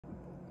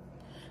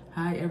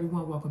Hi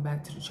everyone, welcome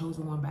back to The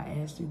Chosen One by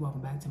Ashley.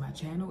 Welcome back to my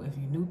channel. If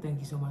you're new, thank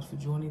you so much for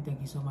joining.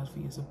 Thank you so much for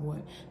your support.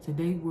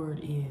 Today's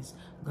word is,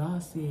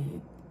 God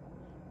said,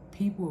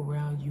 people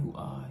around you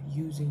are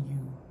using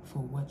you for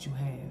what you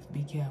have.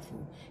 Be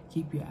careful.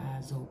 Keep your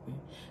eyes open.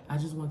 I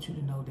just want you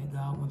to know that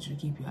God wants you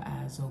to keep your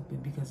eyes open,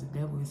 because the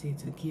devil is here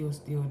to kill,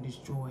 steal, and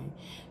destroy.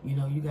 You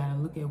know, you got to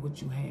look at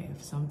what you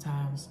have.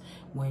 Sometimes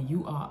when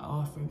you are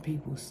offering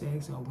people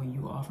sex, or when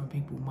you're offering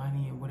people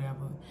money and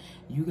whatever,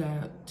 you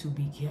got to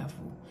be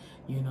careful.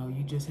 You know,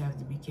 you just have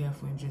to be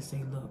careful and just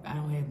say, look, I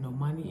don't have no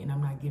money and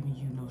I'm not giving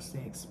you no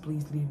sex.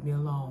 Please leave me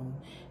alone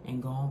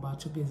and go on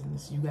about your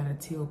business. You got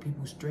to tell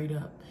people straight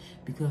up,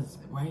 because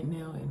right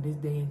now in this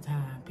day and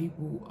time,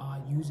 people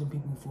are using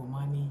people for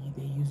money.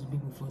 They're using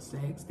people for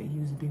sex. They're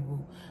using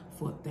people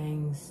for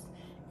things,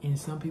 and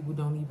some people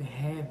don't even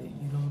have it.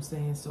 You know what I'm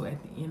saying? So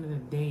at the end of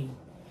the day,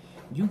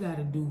 you got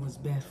to do what's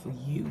best for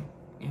you.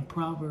 In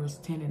Proverbs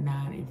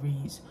 10:9, it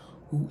reads,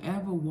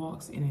 whoever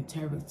walks in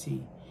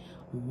integrity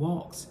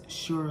walks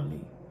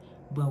surely,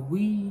 but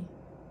we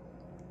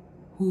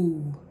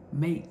who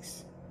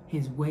makes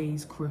his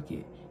ways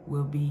crooked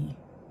will be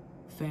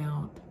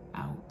found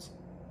out.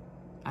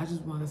 I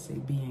just want to say,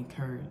 be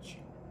encouraged.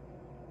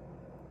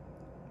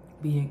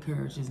 Be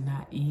encouraged. It's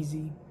not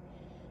easy.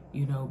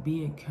 You know,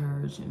 be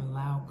encouraged and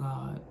allow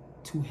God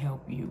to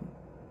help you.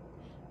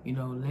 You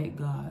know, let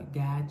God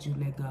guide you.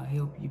 Let God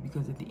help you,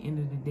 because at the end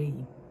of the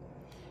day,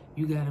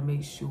 you got to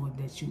make sure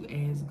that you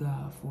ask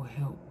God for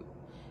help,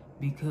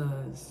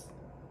 because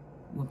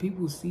when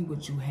people see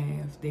what you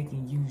have, they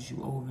can use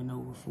you over and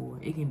over for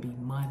it. It can be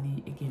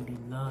money, it can be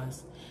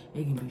lust,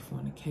 it can be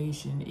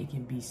fornication, it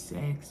can be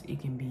sex, it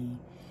can be,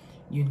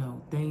 you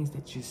know, things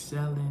that you're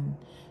selling,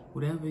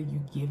 whatever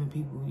you're giving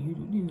people,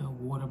 you know,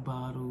 water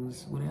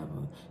bottles,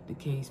 whatever the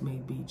case may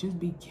be. Just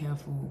be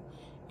careful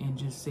and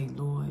just say,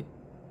 Lord,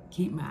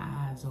 keep my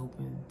eyes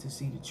open to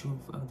see the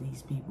truth of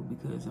these people,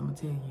 because I'm going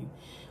to tell you,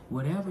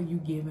 whatever you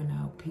giving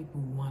out, people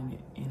want it.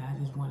 And I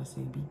just want to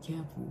say, be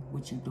careful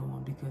what you're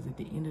doing, because at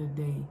the end of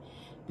the day,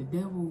 the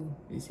devil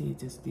is here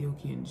to steal,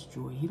 kill, and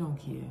destroy. He don't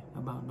care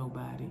about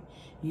nobody.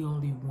 He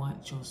only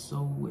wants your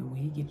soul, and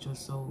when he gets your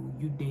soul,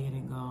 you dead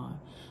and gone.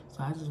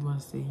 So I just want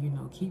to say, you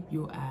know, keep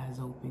your eyes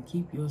open,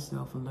 keep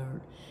yourself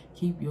alert,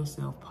 keep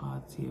yourself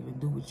positive, and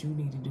do what you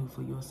need to do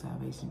for your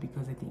salvation,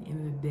 because at the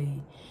end of the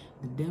day,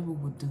 the devil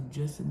will do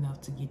just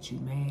enough to get you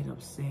mad,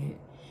 upset,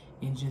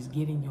 and just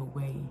get in your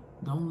way.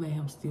 Don't let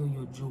him steal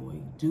your joy.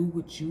 Do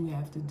what you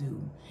have to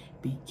do.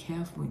 Be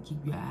careful and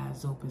keep your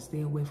eyes open.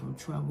 Stay away from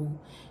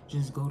trouble.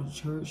 Just go to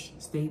church.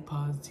 Stay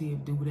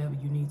positive. Do whatever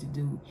you need to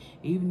do.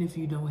 Even if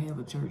you don't have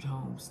a church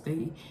home,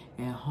 stay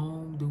at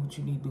home. Do what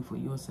you need to do for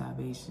your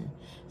salvation.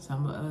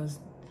 Some of us,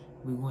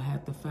 we're going to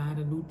have to find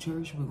a new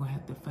church. We're going to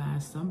have to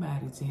find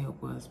somebody to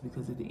help us,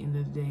 because at the end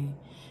of the day,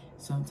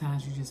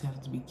 sometimes you just have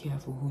to be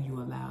careful who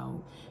you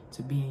allow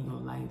to be in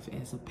your life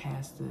as a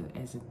pastor,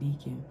 as a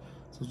deacon.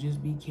 So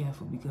just be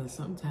careful, because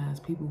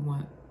sometimes people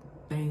want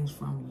things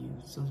from you.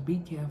 So be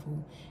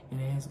careful and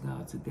ask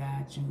God to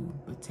guide you,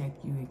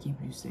 protect you, and keep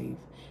you safe.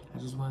 I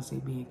just want to say,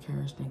 be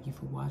encouraged. Thank you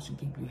for watching.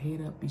 Keep your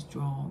head up, be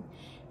strong,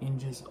 and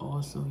just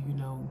also, you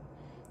know,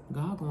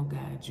 God gonna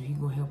guide you. He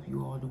gonna help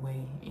you all the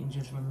way. And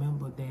just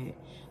remember that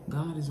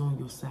God is on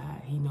your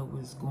side. He know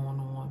what's going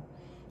on,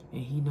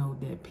 and he know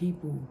that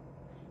people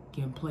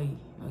can play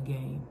a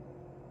game,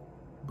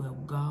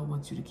 but God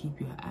wants you to keep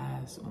your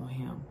eyes on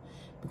him,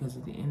 because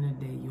at the end of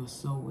the day, your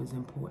soul is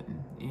important,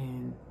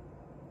 and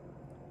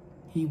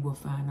he will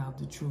find out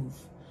the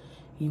truth.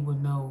 He will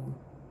know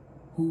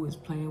who is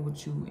playing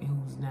with you and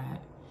who's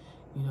not.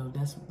 You know,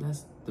 that's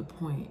the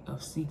point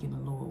of seeking the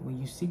Lord. When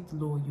you seek the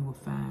Lord, you will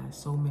find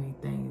so many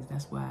things.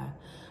 That's why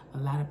a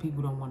lot of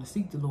people don't want to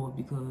seek the Lord,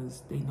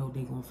 because they know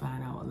they're going to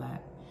find out a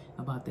lot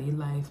about their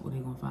life, or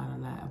they're going to find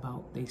a lot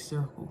about their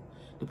circle,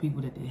 the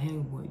people that they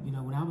hang with. You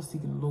know, when I was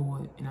seeking the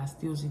Lord, and I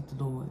still seek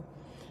the Lord,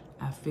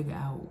 I figure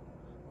out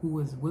who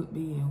is with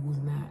me and who's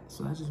not.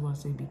 So I just want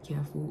to say, be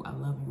careful. I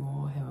love you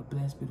all. Have a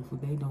blessed, beautiful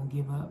day. Don't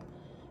give up.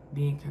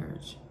 Be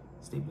encouraged.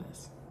 Stay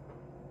blessed.